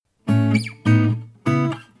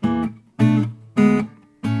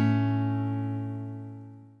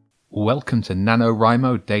welcome to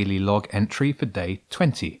NaNoWriMo Daily Log Entry for day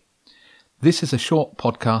 20. This is a short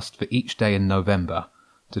podcast for each day in November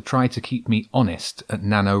to try to keep me honest at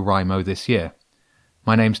NaNoWriMo this year.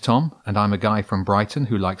 My name's Tom, and I'm a guy from Brighton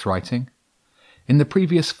who likes writing. In the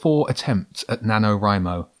previous 4 attempts at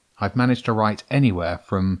NaNoWriMo, I've managed to write anywhere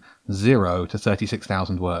from 0 to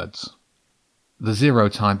 36,000 words. The 0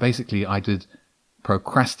 time, basically I did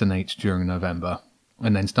procrastinate during November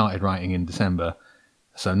and then started writing in December,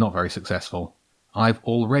 so not very successful. I've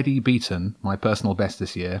already beaten my personal best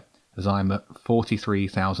this year, as I'm at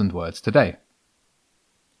 43,000 words today.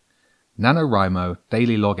 NaNoWriMo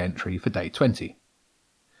Daily Log Entry for day 20.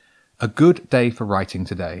 A good day for writing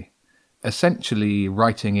today. Essentially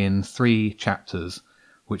writing in 3 chapters,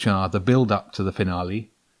 which are the build-up to the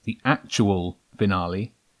finale, the actual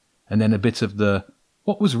finale, and then a bit of the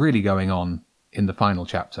what was really going on in the final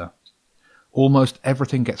chapter. Almost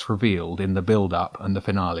everything gets revealed in the build-up and the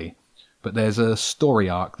finale, but there's a story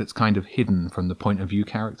arc that's kind of hidden from the point of view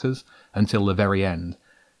characters until the very end,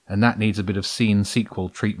 and that needs a bit of scene sequel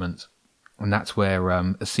treatment, and that's where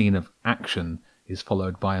a scene of action is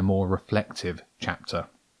followed by a more reflective chapter.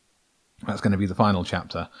 That's going to be the final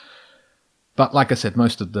chapter. But like I said,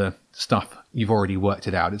 most of the stuff you've already worked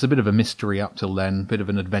it out. It's a bit of a mystery up till then, a bit of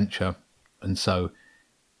an adventure, and so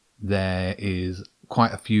there is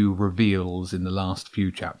quite a few reveals in the last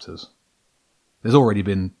few chapters. There's already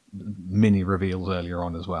been mini reveals earlier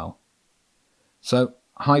on as well. So,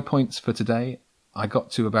 high points for today. I got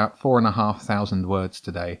to about 4,500 words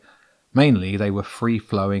today. Mainly they were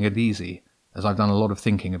free-flowing and easy, as I've done a lot of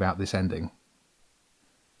thinking about this ending.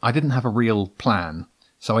 I didn't have a real plan,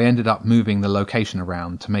 so I ended up moving the location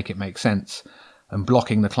around to make it make sense, and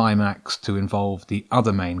blocking the climax to involve the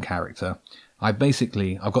other main character. I've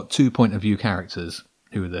got 2 point of view characters,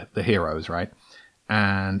 who are the heroes, right?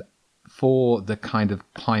 And for the kind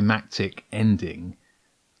of climactic ending,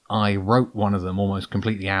 I wrote one of them almost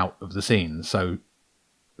completely out of the scene, so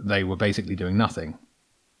they were basically doing nothing.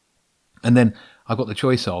 And then I got the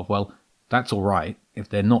choice of, well, that's all right. If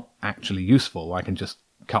they're not actually useful, I can just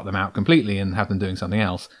cut them out completely and have them doing something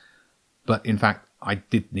else. But in fact, I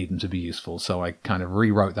did need them to be useful, so I kind of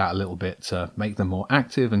rewrote that a little bit to make them more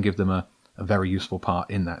active and give them a very useful part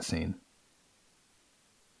in that scene.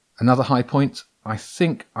 Another high point, I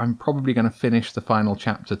think I'm probably going to finish the final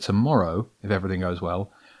chapter tomorrow, if everything goes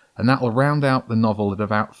well, and that will round out the novel at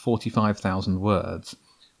about 45,000 words,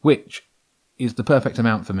 which is the perfect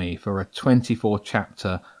amount for me for a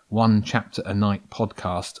 24-chapter, 1 chapter a night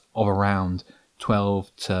podcast of around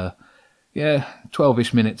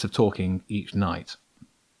 12-ish minutes of talking each night.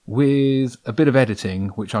 With a bit of editing,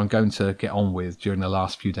 which I'm going to get on with during the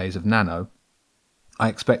last few days of Nano, I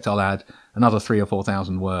expect I'll add another 3,000 or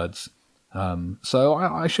 4,000 words. So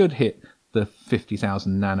I should hit the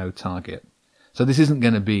 50,000 Nano target. So this isn't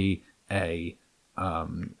going to be like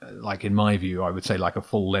in my view, I would say like a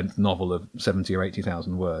full-length novel of 70 or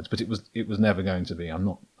 80,000 words, but it was never going to be. I'm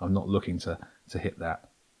not looking to hit that.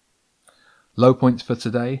 Low points for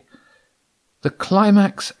today. The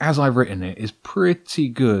climax, as I've written it, is pretty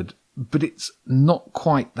good, but it's not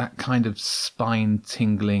quite that kind of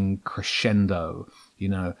spine-tingling crescendo,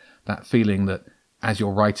 that feeling that as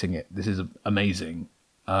you're writing it, this is amazing.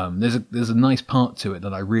 There's a nice part to it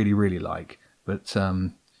that I really, really like, but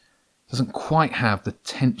doesn't quite have the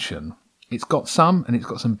tension. It's got some, and it's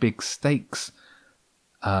got some big stakes,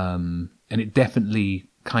 and it definitely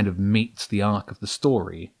kind of meets the arc of the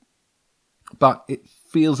story, but it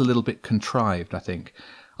feels a little bit contrived, I think.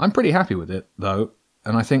 I'm pretty happy with it, though,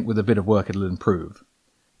 and I think with a bit of work it'll improve.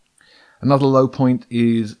 Another low point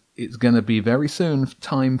is it's going to be very soon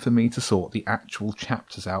time for me to sort the actual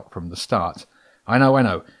chapters out from the start. I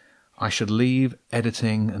know. I should leave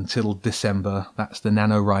editing until December. That's the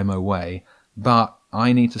NaNoWriMo way. But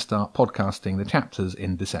I need to start podcasting the chapters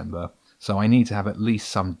in December, so I need to have at least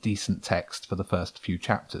some decent text for the first few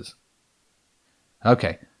chapters.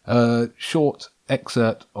 Okay, a short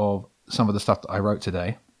excerpt of some of the stuff that I wrote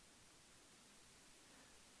today.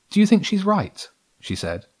 "Do you think she's right?" she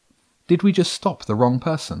said. "Did we just stop the wrong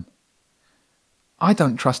person?" "I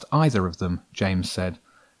don't trust either of them," James said.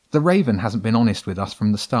 "The Raven hasn't been honest with us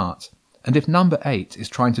from the start, and if number 8 is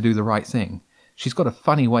trying to do the right thing, she's got a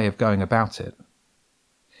funny way of going about it."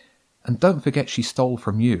 "And don't forget she stole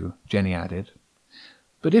from you," Jenny added.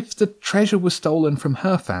 "But if the treasure was stolen from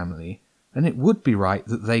her family, then it would be right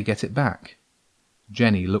that they get it back."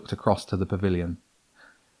 Jenny looked across to the pavilion.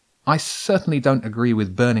 "I certainly don't agree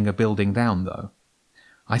with burning a building down, though.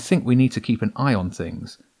 I think we need to keep an eye on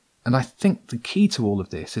things, and I think the key to all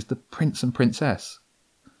of this is the prince and princess."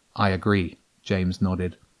 "I agree," James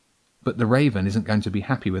nodded. But the Raven isn't going to be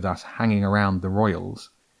happy with us hanging around the royals.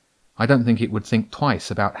 I don't think it would think twice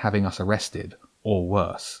about having us arrested, or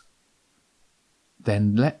worse.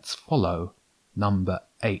 Then let's follow number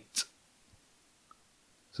 8.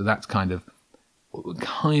 So that's kind of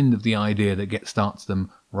the idea that starts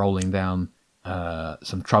them rolling down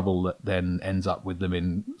some trouble that then ends up with them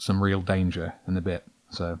in some real danger in a bit.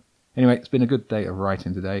 So anyway, it's been a good day of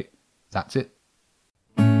writing today. That's it.